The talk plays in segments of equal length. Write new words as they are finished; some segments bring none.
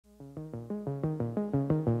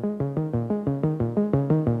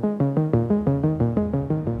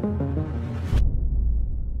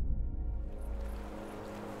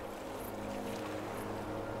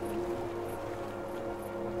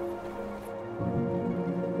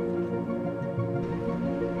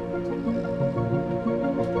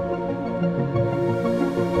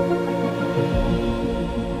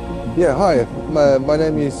Yeah, hi. My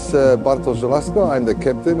name is Bartosz Żelazko. I'm the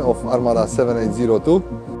captain of Armada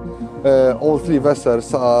 7802. All three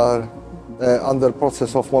vessels are under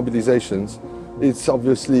process of mobilizations. It's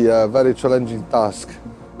obviously a very challenging task,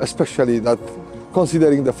 especially that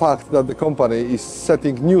considering the fact that the company is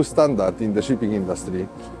setting new standard in the shipping industry.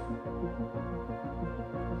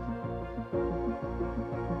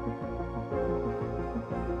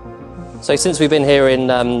 So since we've been here in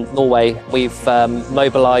Norway, we've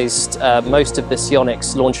mobilised most of the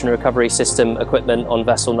Sionix launch and recovery system equipment on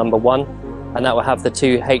vessel number 1, and that will have the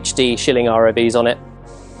 2 HD Schilling ROVs on it.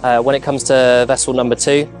 When it comes to vessel number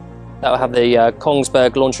 2, that will have the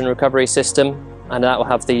Kongsberg launch and recovery system, and that will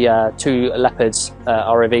have the 2 Leopards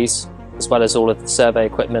ROVs, as well as all of the survey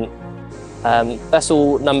equipment.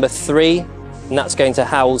 Vessel number 3, and that's going to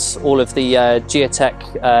house all of the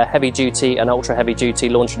Geotech heavy duty and ultra heavy duty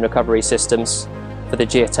launch and recovery systems for the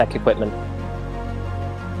Geotech equipment.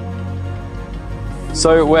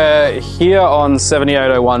 So we're here on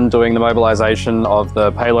 7801 doing the mobilisation of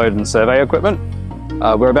the payload and survey equipment.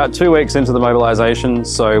 We're about 2 weeks into the mobilisation,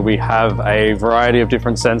 so we have a variety of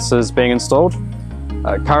different sensors being installed.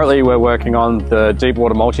 Currently we're working on the deep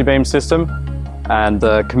water multi-beam system and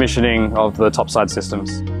the commissioning of the topside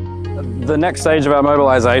systems. The next stage of our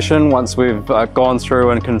mobilisation, once we've gone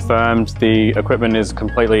through and confirmed the equipment is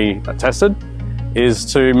completely tested, is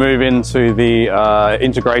to move into the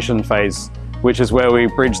integration phase, which is where we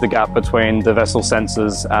bridge the gap between the vessel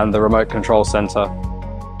sensors and the remote control centre.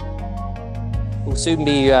 We'll soon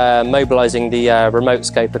be mobilising the remote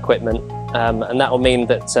scope equipment, and that will mean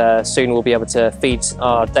that soon we'll be able to feed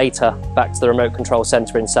our data back to the remote control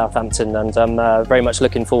centre in Southampton, and I'm very much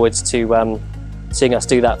looking forward to seeing us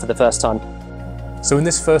do that for the first time. So in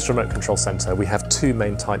this first remote control centre, we have 2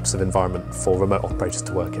 main types of environment for remote operators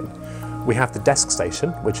to work in. We have the desk station,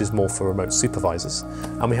 which is more for remote supervisors,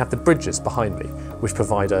 and we have the bridges behind me, which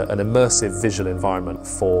provide an immersive visual environment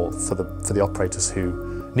for the operators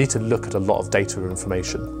who need to look at a lot of data and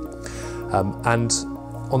information. And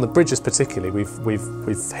on the bridges particularly,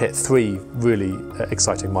 we've hit 3 really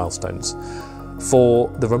exciting milestones. For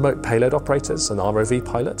the remote payload operators and ROV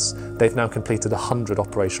pilots, they've now completed 100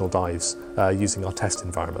 operational dives using our test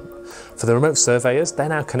environment. For the remote surveyors, they're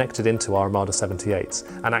now connected into our Armada 78s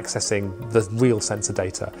and accessing the real sensor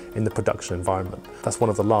data in the production environment. That's one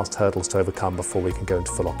of the last hurdles to overcome before we can go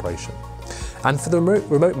into full operation. And for the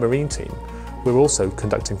remote marine team, we're also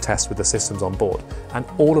conducting tests with the systems on board, and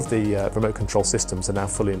all of the remote control systems are now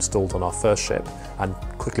fully installed on our first ship and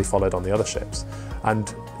quickly followed on the other ships.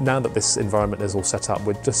 And now that this environment is all set up,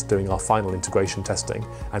 we're just doing our final integration testing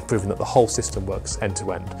and proving that the whole system works end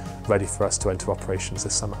to end, ready for us to enter operations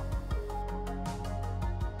this summer.